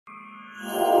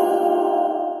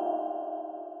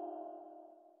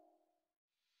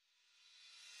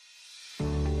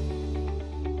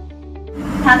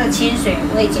它的清水，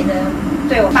我也觉得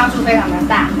对我帮助非常的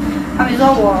大。好比说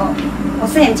我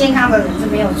是很健康的人是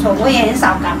没有错，我也很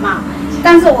少感冒，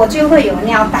但是我就会有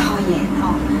尿道炎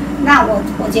哦。那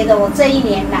我觉得我这1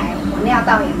年来，我尿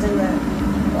道炎真的，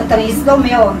我等于是都没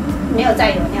有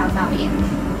再有尿道炎，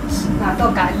啊，都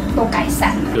改善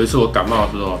了。有一次我感冒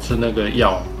的时候吃那个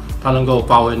药，它能够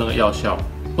发挥那个药效。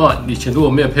不然以前如果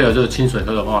没有配合这个清水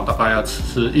喝的话，大概要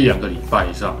吃1-2个礼拜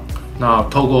以上。那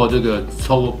透过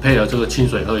配合这个清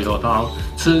水喝以后，它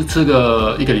吃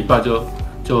个1个礼拜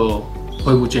就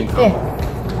恢复健康。对，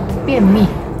便秘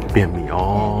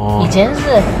哦。以前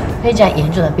是非常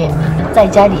严重的便秘，在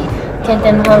家里天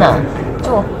天喝了，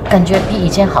就感觉比以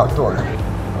前好多了。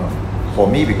For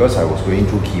me, because I was going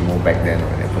through chemo back then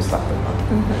when I first started.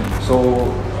 So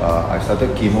I started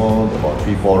chemo about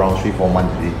 3-4 rounds, 3-4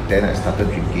 months. Then I started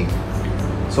drinking.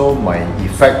 So my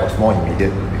effect was more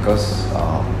immediate because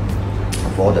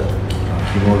of all the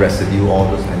chemo residue, all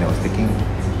those, and I was taking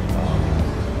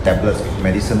tablets,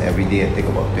 medicine every day. I take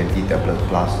about 20 tablets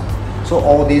plus. So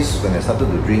all this, when I started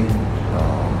to drink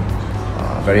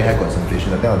very high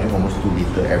concentration, I think I drink almost 2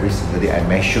 liters every single day. I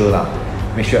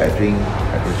measure I drink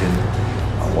hydrogen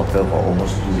water for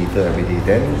almost 2 liters every day.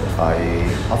 Then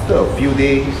after a few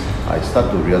days, I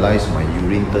start to realize my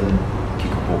urine turned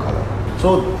𝗖𝗶𝘁𝗵 color.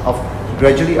 So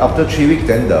gradually after 3 weeks,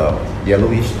 then the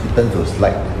yellowish turns to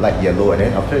light yellow, and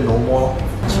then after no more.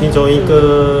 其中一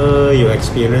个有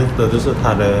experience 的就是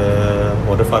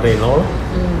我的 father-in-law 咯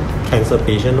，cancer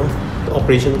patient 咯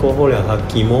 ，operation 过后了，他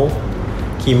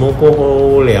chemo 过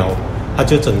后了，他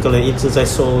就整个人一直在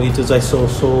瘦，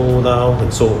瘦到很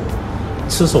瘦。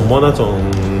吃什么那种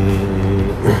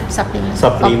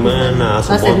supplement 啊，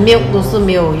什么 milk 都是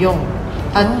没有用，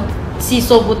它吸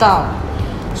收不到。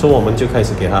所以我们就开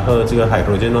始给他喝这个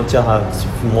hydrogen， 叫他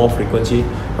more frequently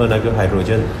喝那个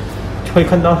hydrogen， 会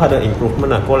看到他的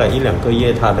improvement 啊。过来1-2个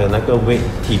月，他的那个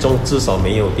体重至少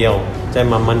没有掉，再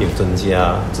慢慢有增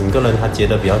加，整个人他觉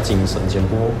得比较精神全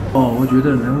部。哦，我觉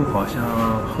得能好像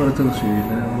喝这个水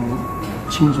能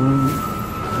轻松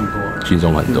很多，轻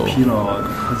松很多，疲劳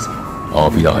很少。哦，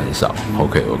疲劳很少。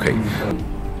OK。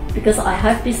Because I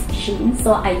have this machine,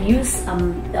 so I use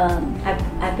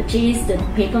I purchased the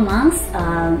paper mask,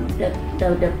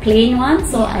 the plain one,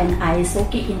 so and I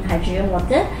soak it in hydrogen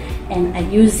water, and I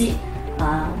use it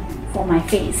for my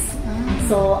face.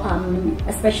 So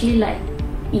especially like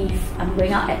if I'm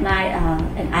going out at night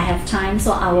and I have time,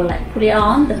 so I will like put it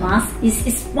on. The mask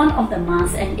is one of the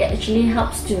masks, and it actually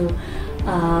helps to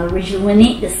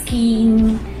rejuvenate the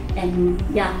skin, and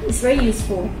yeah, it's very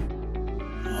useful.